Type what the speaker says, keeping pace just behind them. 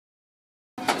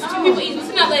two people each.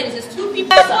 Listen up, ladies. It's two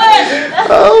people.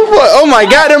 Oh boy. Oh my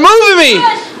God, they're moving me.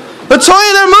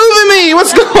 Latoya, they're moving me.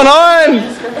 What's going on?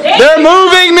 They're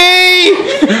moving me.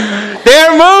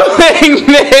 They're moving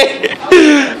me.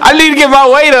 I need to get my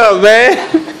weight up, man.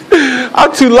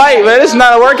 I'm too light, man. This is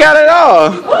not a workout at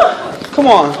all. Come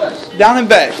on. Down and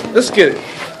back. Let's get it.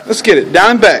 Let's get it.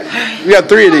 Down and back. We got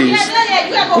 3 of these.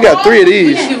 We got 3 of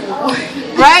these.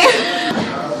 Right?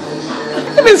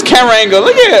 Look at this camera angle.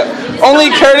 Look at it.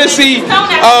 Only courtesy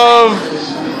of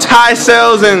Ty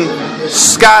Sales and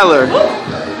Skylar.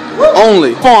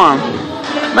 Only. Farm.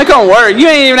 Make it work. You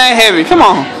ain't even that heavy. Come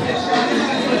on.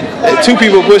 2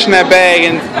 people pushing that bag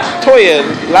and Toya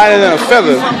lighter than a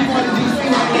feather.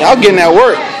 Y'all getting that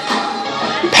work.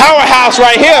 Powerhouse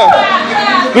right here.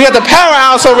 We got the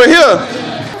powerhouse over here.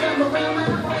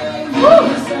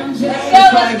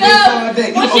 Let's go.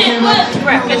 Push it. Catch your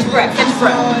breath. Catch your breath. Catch your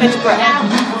breath. Catch your breath.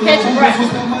 Catch your breath.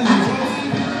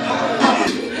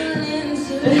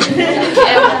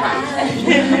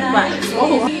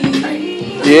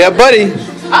 Yeah, buddy.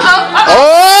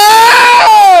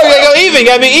 Oh! You gotta go even. You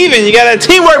gotta be even. You gotta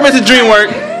teamwork makes the dream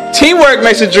work. Teamwork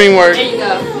makes the dream work. There you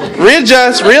go.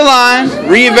 Readjust, realign,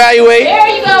 reevaluate, There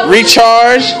you go.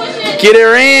 recharge, get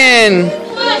her in.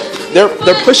 They're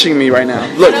pushing me right now.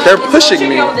 Look, they're pushing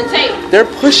me. They're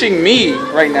pushing me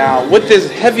right now with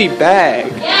this heavy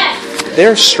bag. Yes.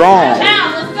 They're strong.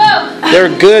 Now, let's go. They're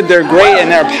good, they're great, and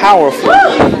they're powerful.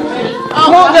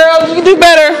 Come on, girls, you can do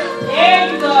better. There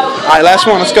you go. All right, last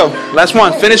one, let's go. Last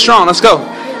one, finish strong, let's go.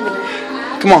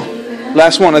 Come on,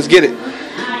 last one, let's get it.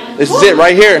 This is it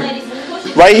right here.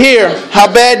 Right here. How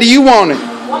bad do you want it?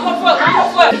 One more foot.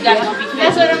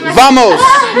 Vamos.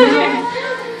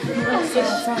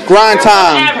 Grind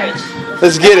time. Average.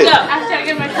 Let's get it. I gotta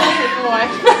get my clothes boy.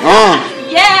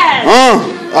 Yes.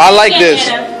 I like this.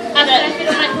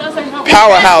 Powerhouse.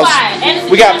 Powerhouse.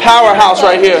 We got powerhouse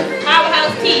right here.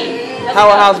 Powerhouse T.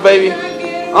 Powerhouse, baby.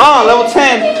 Level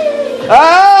 10.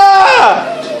 Ah!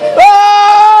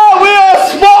 Oh, we are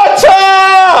Sparta!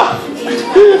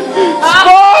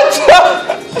 Sparta!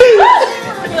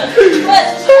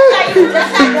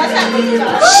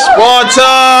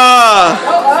 Sparta!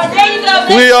 There you go.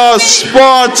 We are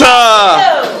Sparta!